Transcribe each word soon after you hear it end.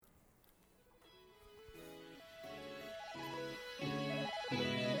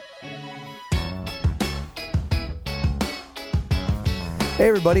Hey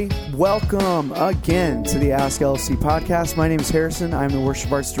everybody, welcome again to the Ask LFC podcast. My name is Harrison. I'm the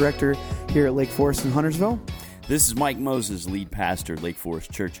Worship Arts Director here at Lake Forest in Huntersville. This is Mike Moses, lead pastor, Lake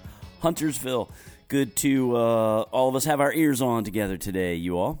Forest Church, Huntersville. Good to all of us have our ears on together today,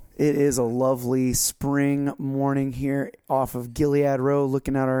 you all. It is a lovely spring morning here off of Gilead Road,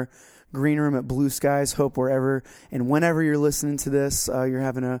 looking at our green room at blue skies. Hope wherever and whenever you're listening to this, you're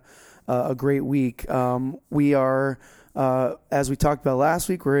having a great week. We are... as we talked about last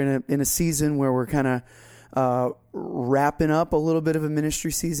week, we're in a season where we're kind of wrapping up a little bit of a ministry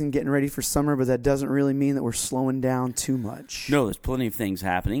season, getting ready for summer, but that doesn't really mean that we're slowing down too much. No, there's plenty of things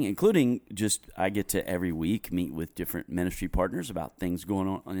happening, including just I get to every week meet with different ministry partners about things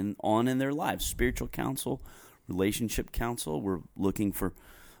going on in their lives, spiritual counsel, relationship counsel. We're looking for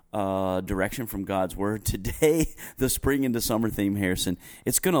direction from God's Word. Today, the spring into summer theme, Harrison,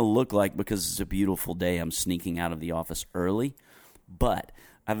 it's going to look like, because it's a beautiful day, I'm sneaking out of the office early, but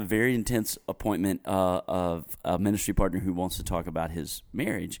I have a very intense appointment of a ministry partner who wants to talk about his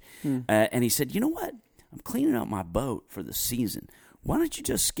marriage, and he said, you know what, I'm cleaning out my boat for the season. Why don't you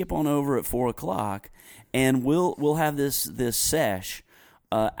just skip on over at 4 o'clock, and we'll have this sesh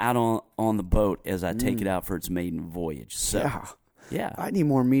out on the boat as I take it out for its maiden voyage. So. Yeah, I need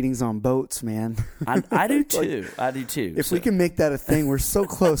more meetings on boats, man. I do too. I do too. If we can make that a thing, we're so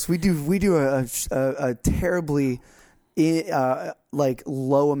close. We do a terribly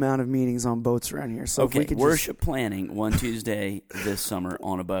low amount of meetings on boats around here. So okay, if we could worship planning one Tuesday this summer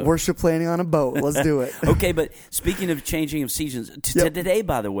on a boat. Worship planning on a boat. Let's do it. Okay, but speaking of changing of seasons, today,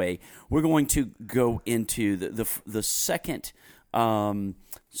 by the way, we're going to go into the second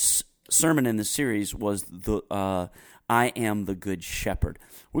sermon in the series was the. I am the good shepherd.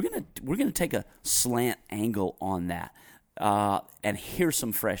 We're gonna take a slant angle on that and hear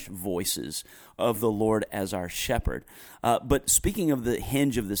some fresh voices of the Lord as our shepherd. But speaking of the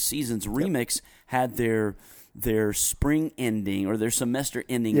hinge of the seasons, Remix had their spring ending or their semester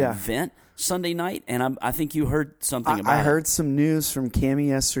ending event Sunday night, and I think you heard something about it. I heard some news from Cammie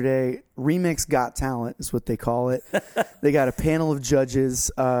yesterday. Remix Got Talent is what they call it. They got a panel of judges.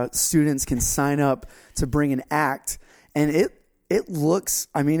 Students can sign up to bring an act. And it looks,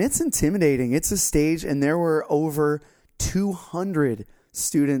 I mean, it's intimidating. It's a stage, and there were over 200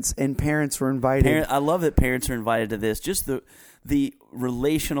 students and parents were invited. I love that parents are invited to this. Just the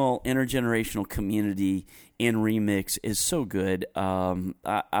relational, intergenerational community in Remix is so good.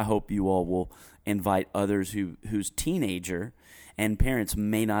 I hope you all will invite others whose teenager and parents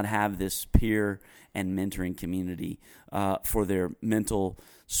may not have this peer and mentoring community for their mental,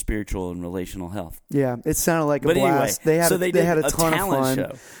 spiritual, and relational health. Yeah, it sounded like a blast. Anyway, they had a ton of fun.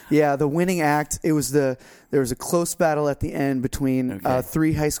 Show. Yeah, the winning act. There was a close battle at the end between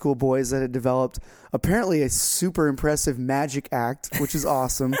three high school boys that had developed apparently a super impressive magic act, which is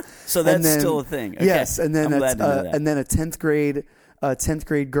awesome. So that's still a thing. Okay. Yes, and then and then a 10th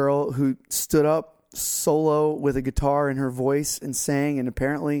grade girl who stood up solo with a guitar in her voice and sang, and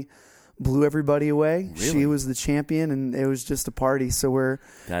apparently blew everybody away. Really? She was the champion, and it was just a party. So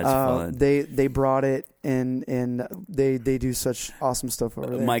that's fun. They brought it, and they do such awesome stuff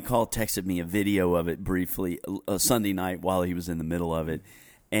over there. Mike Hall texted me a video of it briefly Sunday night while he was in the middle of it,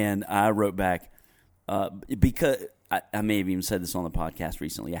 and I wrote back because I may have even said this on the podcast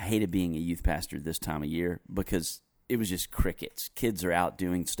recently. I hated being a youth pastor this time of year because it was just crickets. Kids are out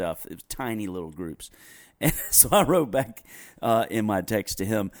doing stuff. It was tiny little groups. And so I wrote back in my text to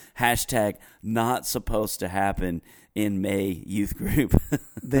him, #not supposed to happen in May youth group.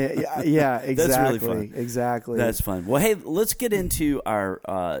 Yeah, exactly. That's really fun. Exactly. That's fun. Well, hey, let's get into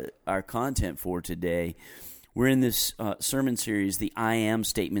our content for today. We're in this sermon series, the I Am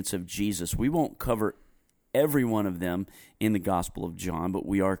Statements of Jesus. We won't cover every one of them in the Gospel of John, but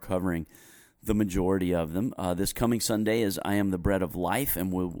we are covering the majority of them. This coming Sunday is I Am the Bread of Life,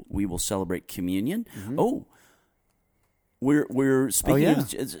 and we will celebrate communion. Mm-hmm. Oh, we're speaking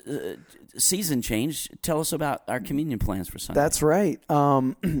of season change. Tell us about our communion plans for Sunday. That's right.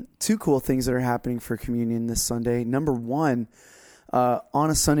 Two cool things that are happening for communion this Sunday. Number one,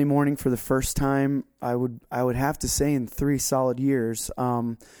 on a Sunday morning for the first time, I would have to say in 3 solid years,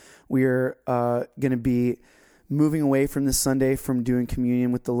 we're going to be moving away from this Sunday from doing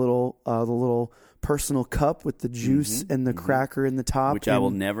communion with the little personal cup with the juice and the cracker in the top. Which I will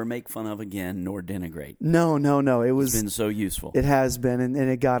never make fun of again, nor denigrate. No. It's been so useful. It has been, and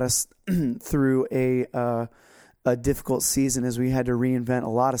it got us through a difficult season as we had to reinvent a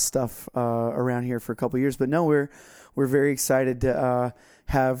lot of stuff around here for a couple of years. But no, we're very excited to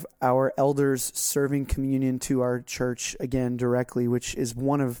have our elders serving communion to our church again directly, which is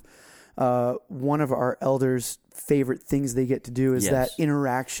one of one of our elders' favorite things they get to do is Yes. that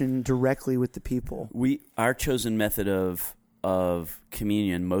interaction directly with the people. Our chosen method of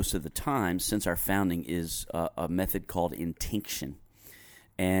communion most of the time since our founding is a method called intinction.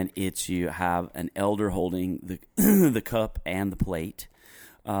 And it's you have an elder holding the the cup and the plate,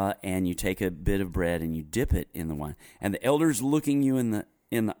 and you take a bit of bread and you dip it in the wine, and the elder's looking you in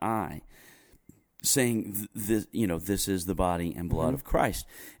the eye, saying, this is the body and blood of Christ.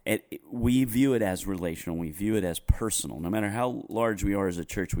 And we view it as relational. We view it as personal. No matter how large we are as a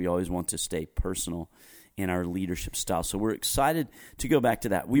church, we always want to stay personal in our leadership style. So we're excited to go back to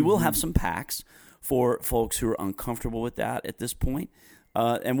that. We will have some packs for folks who are uncomfortable with that at this point.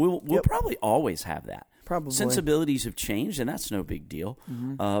 And we'll probably always have that. Probably. Sensibilities have changed, and that's no big deal.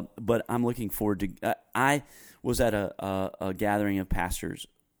 But I'm looking forward to I was at a gathering of pastors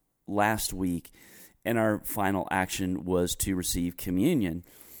last week, and our final action was to receive communion,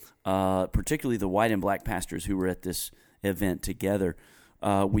 particularly the white and black pastors who were at this event together.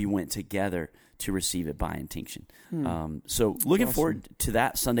 We went together to receive it by intinction. So looking forward to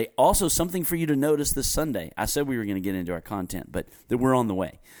that Sunday. Also, something for you to notice this Sunday. I said we were going to get into our content, but that we're on the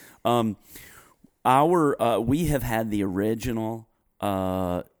way. We have had the original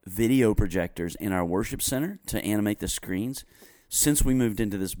video projectors in our worship center to animate the screens since we moved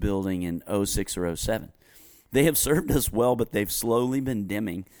into this building in 06 or 07. They have served us well, but they've slowly been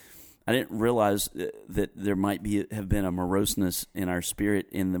dimming. I didn't realize that there might have been a moroseness in our spirit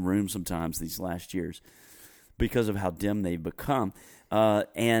in the room sometimes these last years because of how dim they've become.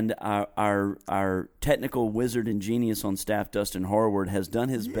 And our technical wizard and genius on staff, Dustin Horward, has done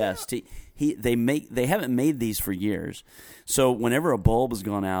his best. They haven't made these for years, so whenever a bulb has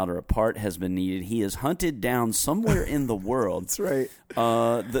gone out or a part has been needed, he has hunted down somewhere in the world. That's right.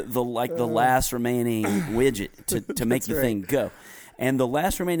 The last remaining widget to make the thing go. And the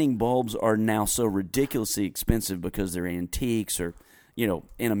last remaining bulbs are now so ridiculously expensive because they're antiques or,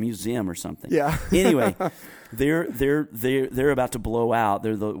 in a museum or something. Yeah. Anyway, they're about to blow out.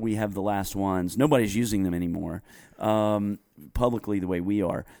 We have the last ones. Nobody's using them anymore, publicly the way we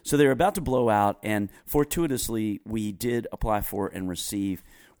are. So they're about to blow out, and fortuitously, we did apply for and receive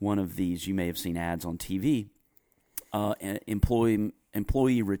one of these. You may have seen ads on TV.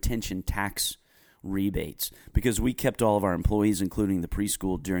 Employee retention tax rebates, because we kept all of our employees, including the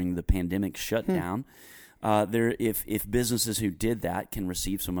preschool, during the pandemic shutdown. If businesses who did that can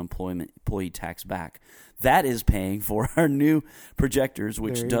receive some employee tax back, that is paying for our new projectors,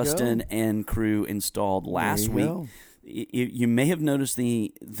 which Dustin and crew installed last week. You may have noticed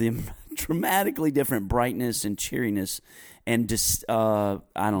the dramatically different brightness and cheeriness and I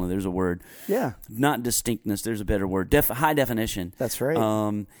don't know. There's a word. Yeah. Not distinctness. There's a better word. High definition. That's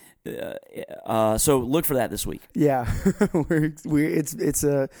right. So look for that this week. Yeah, it's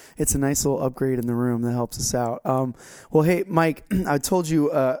a nice little upgrade in the room that helps us out. Well, hey, Mike, I told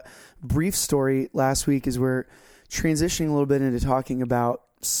you a brief story last week as we're transitioning a little bit into talking about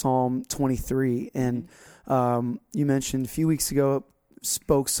Psalm 23, and you mentioned a few weeks ago,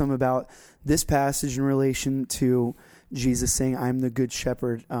 spoke some about this passage in relation to Jesus saying, "I'm the good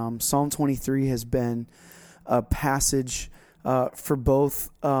shepherd." Psalm 23 has been a passage for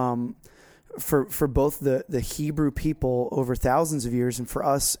both the Hebrew people over thousands of years, and for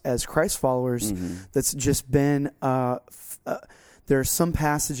us as Christ followers, that's just been there are some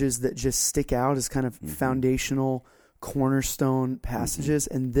passages that just stick out as kind of foundational cornerstone passages,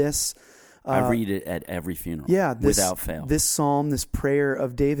 and this I read it at every funeral. Without fail. This psalm, this prayer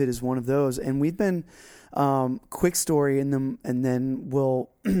of David, is one of those, and we've been quick story in them, and then we'll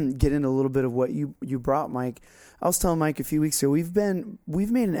get into a little bit of what you brought, Mike. I was telling Mike a few weeks ago, we've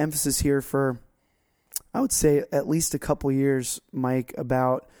made an emphasis here for, I would say, at least a couple years, Mike,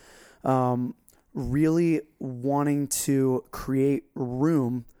 about really wanting to create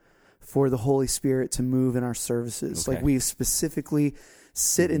room for the Holy Spirit to move in our services. Okay. Like, we specifically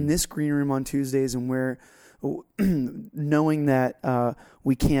sit in this green room on Tuesdays, and we're knowing that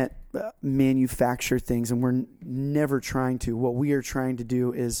we can't manufacture things, and we're never trying to. What we are trying to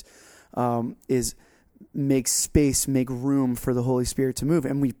do is make space, make room for the Holy Spirit to move,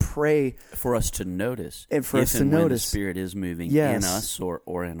 and we pray for us to notice, and for us to notice when the Spirit is moving in us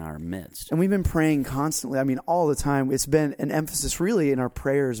or in our midst. And we've been praying constantly. I mean, all the time. It's been an emphasis, really, in our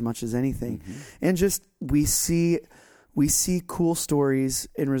prayer as much as anything, and just we see cool stories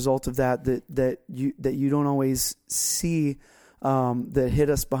in result of that you don't always see that hit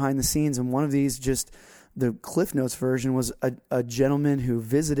us behind the scenes. And one of these, just the Cliff Notes version, was a gentleman who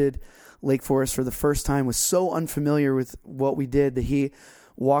visited Lake Forest for the first time, was so unfamiliar with what we did that he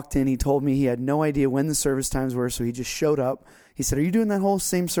walked in. He told me he had no idea when the service times were, so he just showed up. He said, "Are you doing that whole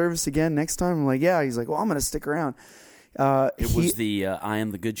same service again next time?" I'm like, "Yeah." He's like, "Well, I'm going to stick around." It was the I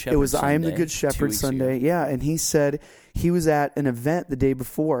Am the Good Shepherd. It was Sunday, I Am the Good Shepherd Sunday. Ago. Yeah, and he said he was at an event the day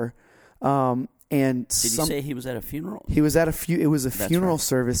before. And did he say he was at a funeral? He was at It was a funeral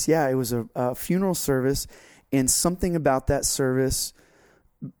service. Yeah, it was a funeral service, and something about that service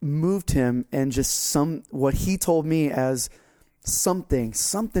moved him, and just what he told me as something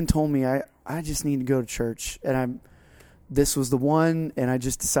told me I just need to go to church, and this was the one, and I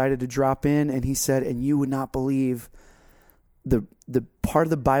just decided to drop in. And he said, and you would not believe the part of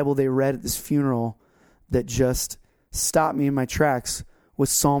the Bible they read at this funeral that just stopped me in my tracks was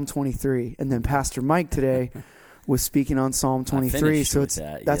Psalm 23. And then Pastor Mike today was speaking on Psalm 23. So that's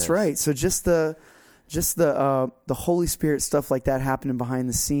yes. Right. So just the Holy Spirit stuff like that happening behind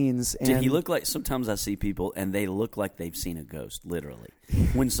the scenes. And did he look like? Sometimes I see people and they look like they've seen a ghost, literally.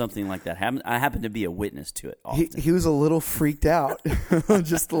 When something like that happened, I happen to be a witness to it often. He was a little freaked out,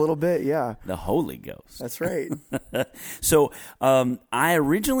 just a little bit. Yeah, the Holy Ghost. That's right. So I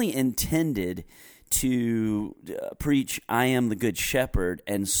originally intended to preach "I Am the Good Shepherd"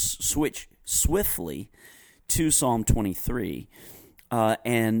 and switch swiftly to Psalm 23.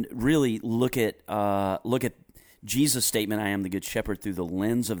 And really look at Jesus' statement, "I am the good shepherd," through the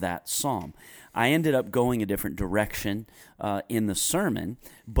lens of that psalm. I ended up going a different direction in the sermon,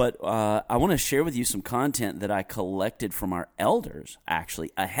 but I want to share with you some content that I collected from our elders,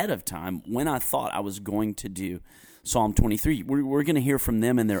 actually, ahead of time when I thought I was going to do Psalm 23. We're going to hear from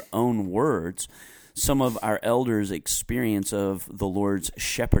them in their own words some of our elders' experience of the Lord's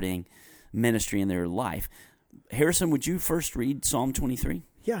shepherding ministry in their life. Harrison, would you first read Psalm 23?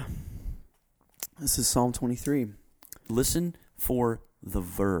 Yeah. This is Psalm 23. Listen for the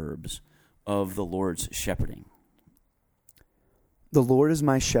verbs of the Lord's shepherding. The Lord is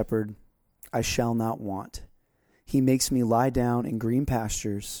my shepherd, I shall not want. He makes me lie down in green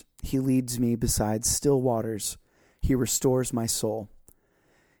pastures. He leads me beside still waters. He restores my soul.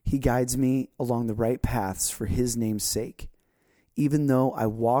 He guides me along the right paths for his name's sake. Even though I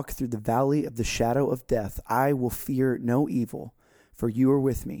walk through the valley of the shadow of death, I will fear no evil, for you are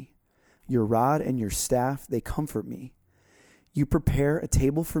with me. Your rod and your staff, they comfort me. You prepare a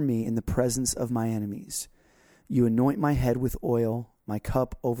table for me in the presence of my enemies. You anoint my head with oil, my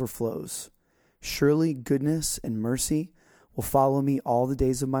cup overflows. Surely goodness and mercy will follow me all the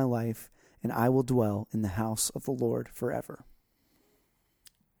days of my life, and I will dwell in the house of the Lord forever.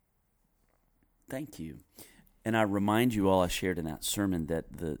 Thank you. And I remind you all, I shared in that sermon that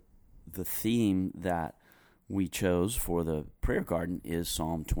the theme that we chose for the prayer garden is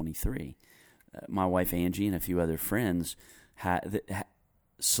Psalm 23. My wife Angie and a few other friends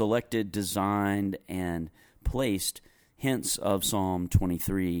selected, designed, and placed hints of Psalm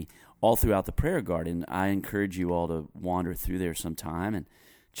 23 all throughout the prayer garden. I encourage you all to wander through there sometime and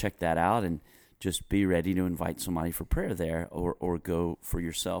check that out, and just be ready to invite somebody for prayer there, or go for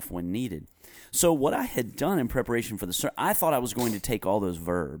yourself when needed. So what I had done in preparation for the sermon, I thought I was going to take all those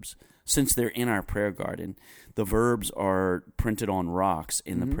verbs, since they're in our prayer garden. The verbs are printed on rocks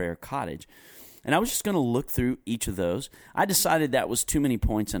in the prayer cottage. And I was just going to look through each of those. I decided that was too many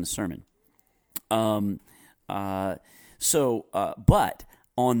points in a sermon. But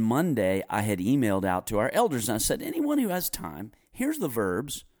on Monday, I had emailed out to our elders, and I said, anyone who has time, here's the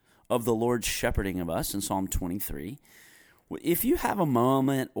verbs of the Lord's shepherding of us in Psalm 23. If you have a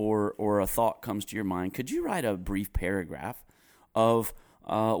moment or a thought comes to your mind, could you write a brief paragraph of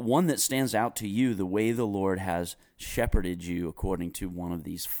one that stands out to you, the way the Lord has shepherded you according to one of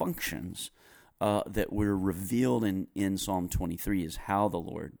these functions that were revealed in Psalm 23 is how the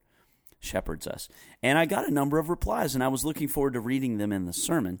Lord shepherds us. And I got a number of replies, and I was looking forward to reading them in the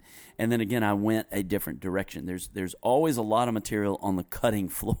sermon. And then again, I went a different direction. There's always a lot of material on the cutting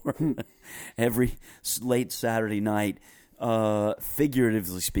floor every late Saturday night,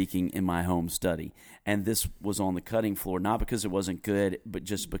 figuratively speaking, in my home study. And this was on the cutting floor, not because it wasn't good, but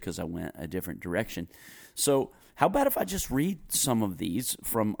just because I went a different direction. So how about if I just read some of these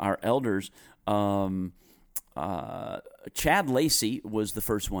from our elders? Chad Lacey was the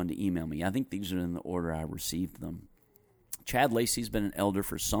first one to email me. I think these are in the order I received them. Chad Lacey's been an elder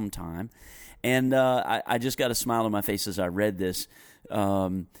for some time, and I just got a smile on my face as I read this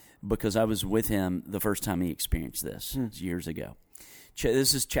because I was with him the first time he experienced this years ago.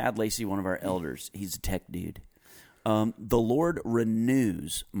 This is Chad Lacey, one of our elders. He's a tech dude. The Lord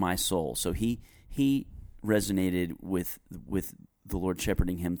renews my soul. So he resonated with the Lord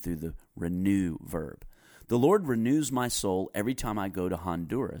shepherding him through the renew verb. The Lord renews my soul every time I go to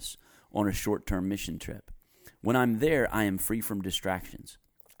Honduras on a short-term mission trip. When I'm there, I am free from distractions.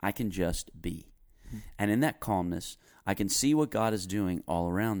 I can just be. And in that calmness, I can see what God is doing all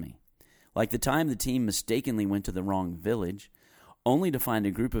around me. Like the time the team mistakenly went to the wrong village, only to find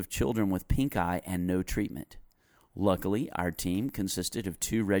a group of children with pink eye and no treatment. Luckily, our team consisted of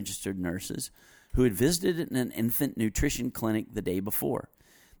 2 registered nurses who had visited an infant nutrition clinic the day before.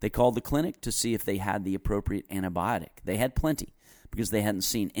 They called the clinic to see if they had the appropriate antibiotic. They had plenty, because they hadn't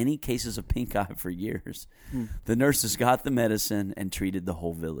seen any cases of pink eye for years. The nurses got the medicine and treated the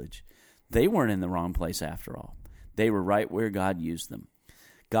whole village. They weren't in the wrong place after all. They were right where God used them.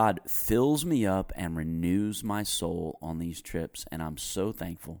 God fills me up and renews my soul on these trips, and I'm so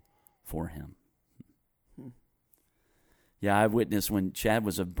thankful for him. Yeah, I've witnessed when Chad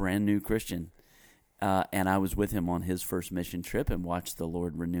was a brand new Christian, and I was with him on his first mission trip and watched the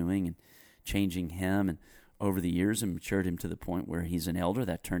Lord renewing and changing him, and over the years and matured him to the point where he's an elder.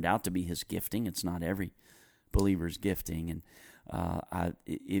 That turned out to be his gifting. It's not every believer's gifting. And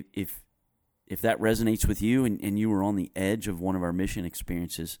if that resonates with you and you were on the edge of one of our mission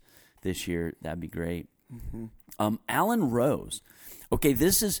experiences this year, that'd be great. Alan Rose. Okay,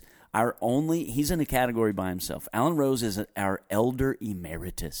 this is he's in a category by himself. Alan Rose is our elder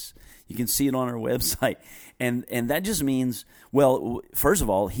emeritus. You can see it on our website. And that just means, well, first of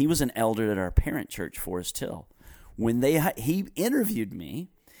all, he was an elder at our parent church, Forest Hill. When he interviewed me,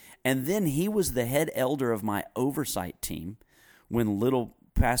 and then he was the head elder of my oversight team when little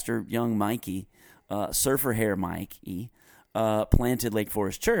Pastor young Mikey, surfer hair Mikey, planted Lake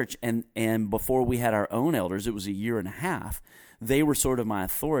Forest Church. And before we had our own elders, it was a year and a half, they were sort of my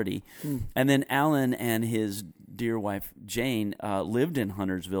authority. And then Alan and his dear wife, Jane, lived in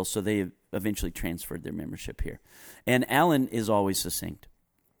Huntersville, so they eventually transferred their membership here. And Alan is always succinct.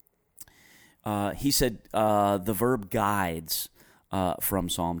 He said, the verb guides from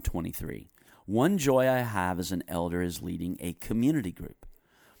Psalm 23. One joy I have as an elder is leading a community group,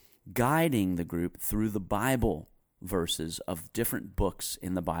 guiding the group through the Bible verses of different books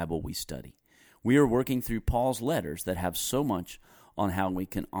in the Bible we study. We are working through Paul's letters that have so much on how we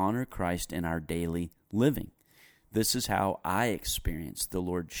can honor Christ in our daily living. This is how I experience the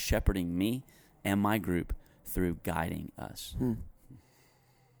Lord shepherding me and my group through guiding us.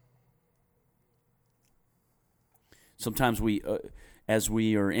 Sometimes we, as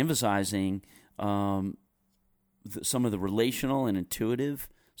we are emphasizing some of the relational and intuitive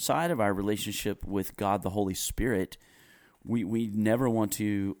side of our relationship with God the Holy Spirit, we never want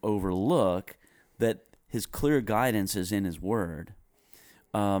to overlook that his clear guidance is in his word,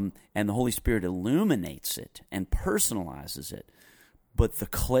 and the Holy Spirit illuminates it and personalizes it. But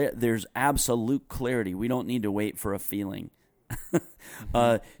there's absolute clarity. We don't need to wait for a feeling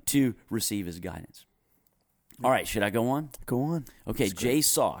to receive his guidance. All right, should I go on? Go on. Okay, Jay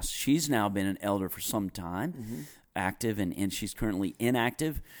Sauce. She's now been an elder for some time, active, and she's currently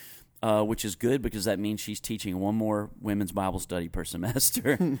inactive, which is good because that means she's teaching one more women's Bible study per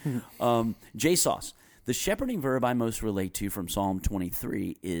semester. Jay Sauce. The shepherding verb I most relate to from Psalm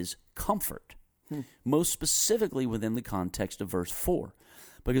 23 is comfort, most specifically within the context of verse 4,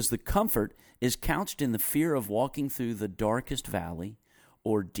 because the comfort is couched in the fear of walking through the darkest valley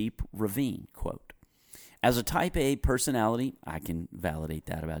or deep ravine, quote. As a type A personality, I can validate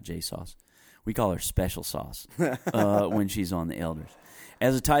that about Jay Sauce. We call her Special Sauce when she's on the elders.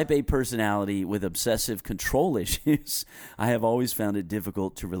 As a type A personality with obsessive control issues, I have always found it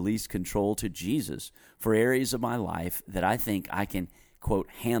difficult to release control to Jesus for areas of my life that I think I can, quote,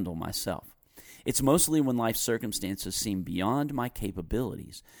 handle myself. It's mostly when life circumstances seem beyond my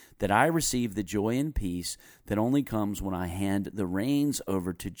capabilities that I receive the joy and peace that only comes when I hand the reins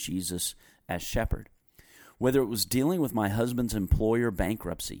over to Jesus as shepherd. Whether it was dealing with my husband's employer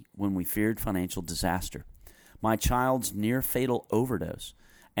bankruptcy when we feared financial disaster, my child's near-fatal overdose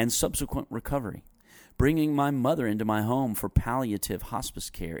and subsequent recovery, bringing my mother into my home for palliative hospice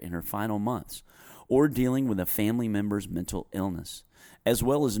care in her final months, or dealing with a family member's mental illness, as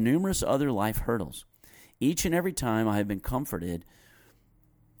well as numerous other life hurdles. Each and every time I have been comforted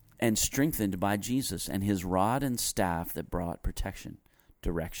and strengthened by Jesus and his rod and staff that brought protection,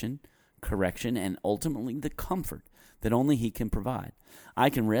 direction, correction, and ultimately the comfort that only he can provide. I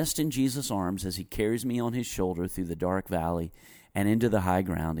can rest in Jesus' arms as he carries me on his shoulder through the dark valley and into the high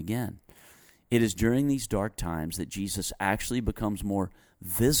ground again. It is during these dark times that Jesus actually becomes more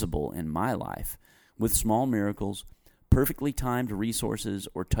visible in my life with small miracles, perfectly timed resources,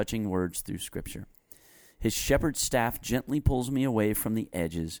 or touching words through Scripture. His shepherd's staff gently pulls me away from the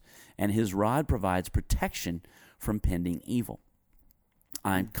edges, and his rod provides protection from pending evil.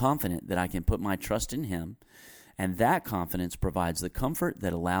 I'm confident that I can put my trust in him, and that confidence provides the comfort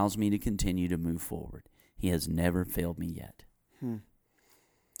that allows me to continue to move forward. He has never failed me yet.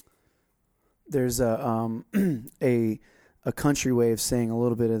 There's a a country way of saying a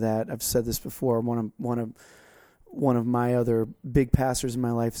little bit of that. I've said this before. One of my other big pastors in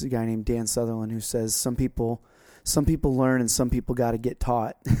my life is a guy named Dan Sutherland, who says some people learn and some people got to get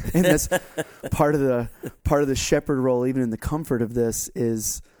taught. And that's part of the shepherd role, even in the comfort of this,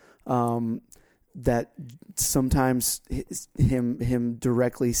 is that sometimes him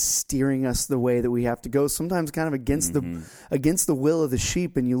directly steering us the way that we have to go, sometimes kind of against the will of the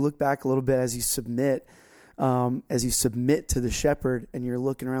sheep. And you look back a little bit as you submit to the shepherd, and you're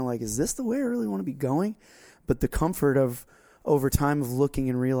looking around like, is this the way I really want to be going? But the comfort of over time of looking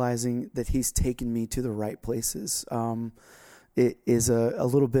and realizing that he's taken me to the right places, it is a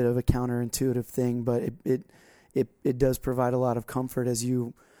little bit of a counterintuitive thing, but it does provide a lot of comfort as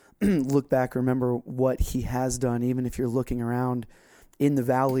you look back, remember what he has done, even if you're looking around in the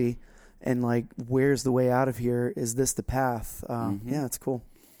valley and like, where's the way out of here? Is this the path? Yeah, it's cool.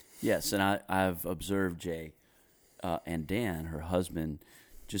 Yes, and I've observed Jay and Dan, her husband,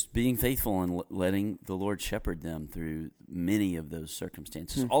 just being faithful and letting the Lord shepherd them through many of those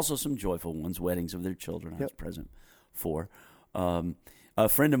circumstances. Also some joyful ones, weddings of their children I was present for. A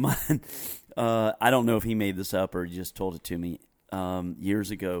friend of mine, I don't know if he made this up or just told it to me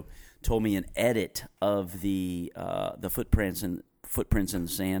years ago, told me an edit of the Footprints in the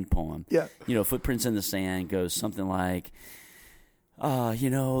Sand poem. Yeah. Footprints in the Sand goes something like,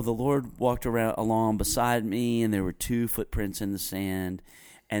 the Lord walked along beside me, and there were 2 footprints in the sand.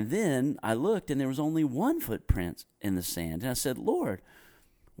 And then I looked, and there was only 1 footprint in the sand. And I said, Lord,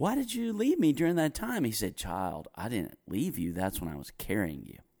 why did you leave me during that time? He said, child, I didn't leave you. That's when I was carrying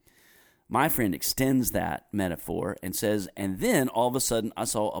you. My friend extends that metaphor and says, and then all of a sudden I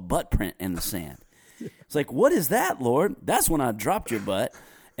saw a butt print in the sand. It's like, what is that, Lord? That's when I dropped your butt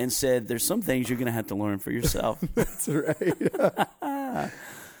and said, there's some things you're going to have to learn for yourself. That's right.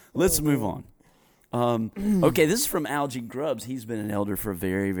 Let's move on. Okay, this is from Algie Grubbs. He's been an elder for a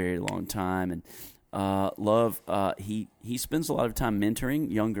very, very long time, and he spends a lot of time mentoring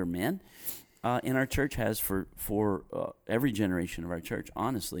younger men in our church, has for every generation of our church,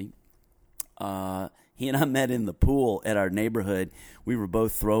 honestly. He and I met in the pool at our neighborhood. We were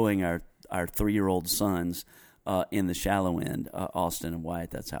both throwing our 3-year-old sons in the shallow end, Austin and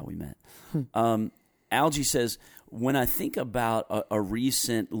Wyatt. That's how we met. Algie says, when I think about a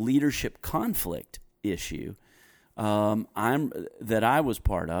recent leadership conflict issue that I was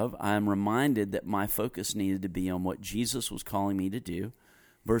part of, I'm reminded that my focus needed to be on what Jesus was calling me to do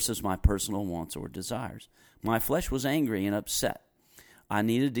versus my personal wants or desires. My flesh was angry and upset. I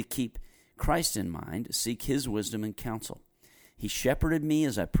needed to keep Christ in mind, seek his wisdom and counsel. He shepherded me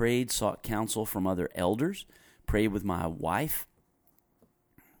as I prayed, sought counsel from other elders, prayed with my wife,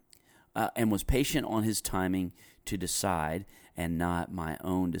 and was patient on his timing to decide and not my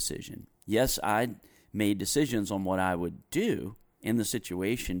own decision. Yes, I made decisions on what I would do in the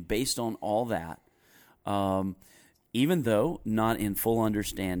situation based on all that, even though not in full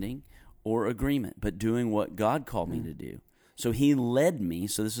understanding or agreement, but doing what God called me to do. So he led me,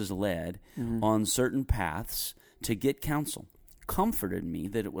 so this is led, on certain paths to get counsel, comforted me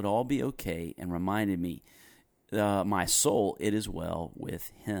that it would all be okay, and reminded me, my soul, it is well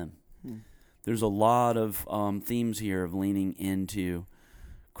with him. There's a lot of themes here of leaning into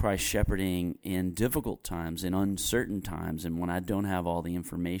Christ shepherding in difficult times, in uncertain times, and when I don't have all the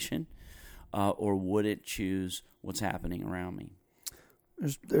information, or wouldn't choose what's happening around me.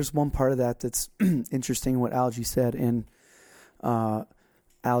 There's one part of that that's interesting, what Algie said, and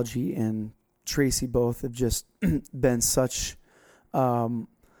Algie and Tracy both have just been such an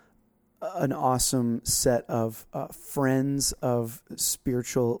awesome set of friends, of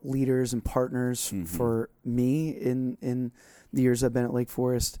spiritual leaders and partners for me in the years I've been at Lake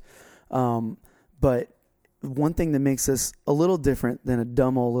Forest. But one thing that makes us a little different than a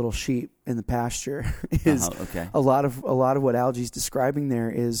dumb old little sheep in the pasture is a lot of what Algie's describing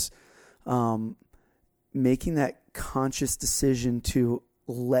there is making that conscious decision to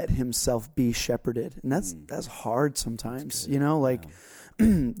let himself be shepherded. And that's hard sometimes,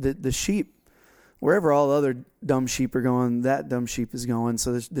 the sheep, wherever all other dumb sheep are going, that dumb sheep is going.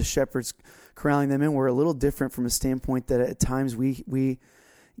 So the shepherd's corralling them in. We're a little different from a standpoint that at times we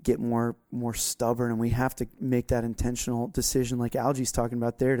get more stubborn, and we have to make that intentional decision, like Algie's talking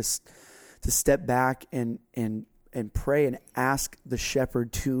about there, to step back and pray and ask the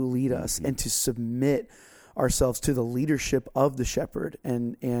shepherd to lead us and to submit ourselves to the leadership of the shepherd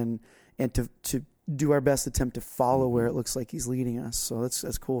and to do our best attempt to follow where it looks like he's leading us. So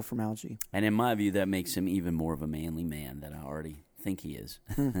that's cool from Algie. And in my view, that makes him even more of a manly man that I already think he is.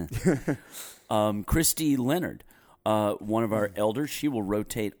 Christy Leonard, one of our elders, she will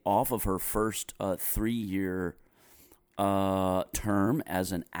rotate off of her first 3-year term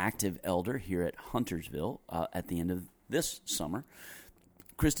as an active elder here at Huntersville at the end of this summer.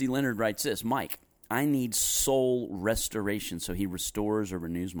 Christy Leonard writes this: Mike, I need soul restoration, so he restores or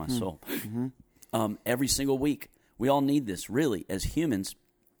renews my soul. Every single week. We all need this, really, as humans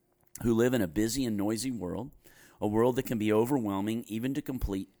who live in a busy and noisy world, a world that can be overwhelming even to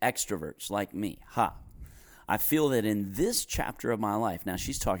complete extroverts like me. I feel that in this chapter of my life, now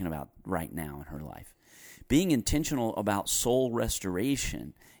she's talking about right now in her life, being intentional about soul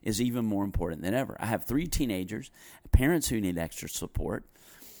restoration is even more important than ever. I have 3 teenagers, parents who need extra support.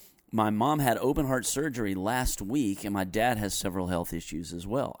 My mom had open heart surgery last week, and my dad has several health issues as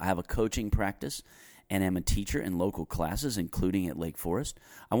well. I have a coaching practice and am a teacher in local classes, including at Lake Forest.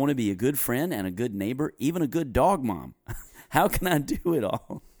 I want to be a good friend and a good neighbor, even a good dog mom. How can I do it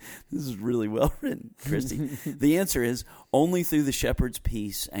all? This is really well written, Christy. The answer is only through the shepherd's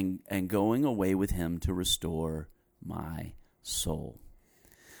peace and going away with him to restore my soul.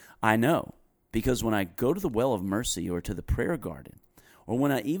 I know, because when I go to the well of mercy or to the prayer garden, or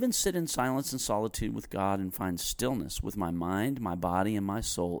when I even sit in silence and solitude with God and find stillness with my mind, my body, and my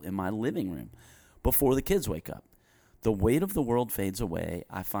soul in my living room before the kids wake up, the weight of the world fades away.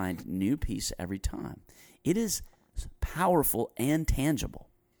 I find new peace every time. It is powerful and tangible.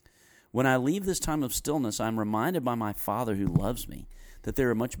 When I leave this time of stillness, I'm reminded by my Father who loves me that there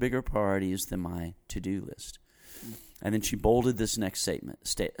are much bigger priorities than my to-do list. And then she bolded this next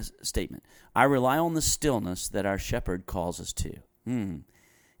statement. I rely on the stillness that our shepherd calls us to.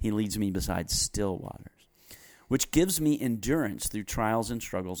 He leads me beside still waters, which gives me endurance through trials and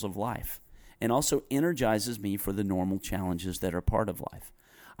struggles of life, and also energizes me for the normal challenges that are part of life.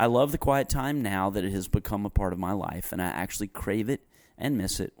 I love the quiet time now that it has become a part of my life, and I actually crave it and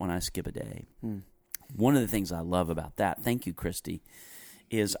miss it when I skip a day. One of the things I love about that, thank you, Christy,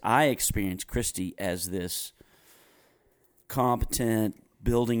 is I experience Christy as this competent,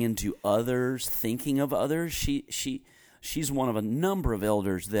 building into others, thinking of others. She's one of a number of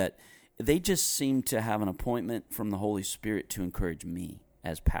elders that they just seem to have an appointment from the Holy Spirit to encourage me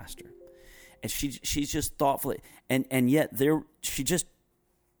as pastor. And she's just thoughtful, and yet she just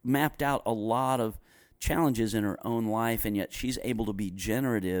mapped out a lot of challenges in her own life, and yet she's able to be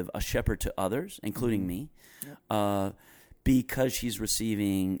generative, a shepherd to others, including me, because she's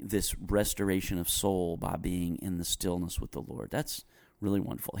receiving this restoration of soul by being in the stillness with the Lord. That's really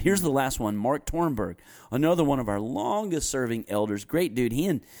wonderful. Here's the last one, Mark Tornberg, another one of our longest-serving elders. Great dude. He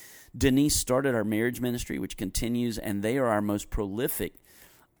and Denise started our marriage ministry, which continues, and they are our most prolific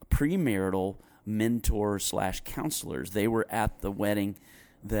premarital mentor/counselors. They were at the wedding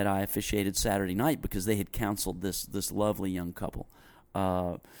that I officiated Saturday night because they had counseled this lovely young couple.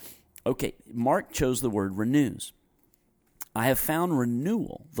 Mark chose the word renews. I have found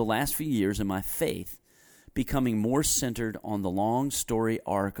renewal the last few years in my faith becoming more centered on the long story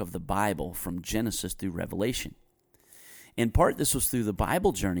arc of the Bible from Genesis through Revelation. In part, this was through the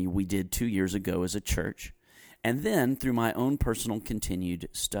Bible journey we did 2 years ago as a church, and then through my own personal continued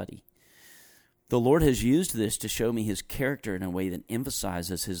study. The Lord has used this to show me his character in a way that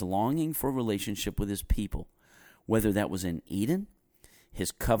emphasizes his longing for relationship with his people, whether that was in Eden,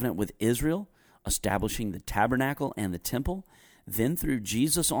 his covenant with Israel, establishing the tabernacle and the temple, then through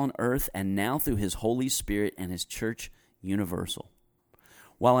Jesus on earth, and now through his Holy Spirit and his church universal.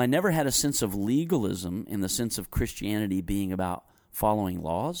 While I never had a sense of legalism in the sense of Christianity being about following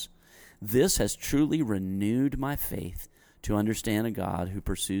laws, this has truly renewed my faith to understand a God who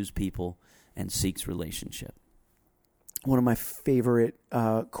pursues people and seeks relationship. One of my favorite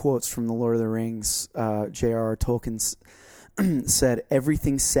quotes from The Lord of the Rings, J.R.R. Tolkien said,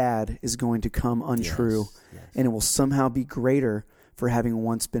 everything sad is going to come untrue, yes. And it will somehow be greater for having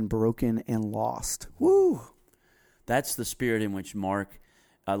once been broken and lost. Woo! That's the spirit in which Mark,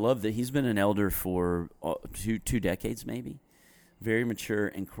 I love that he's been an elder for two decades maybe, very mature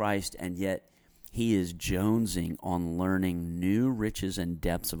in Christ, and yet he is jonesing on learning new riches and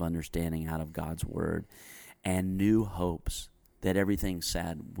depths of understanding out of God's Word and new hopes that everything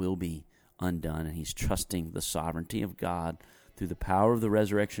sad will be undone. And he's trusting the sovereignty of God through the power of the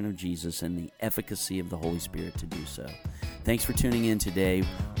resurrection of Jesus and the efficacy of the Holy Spirit to do so. Thanks for tuning in today.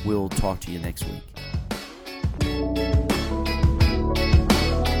 We'll talk to you next week.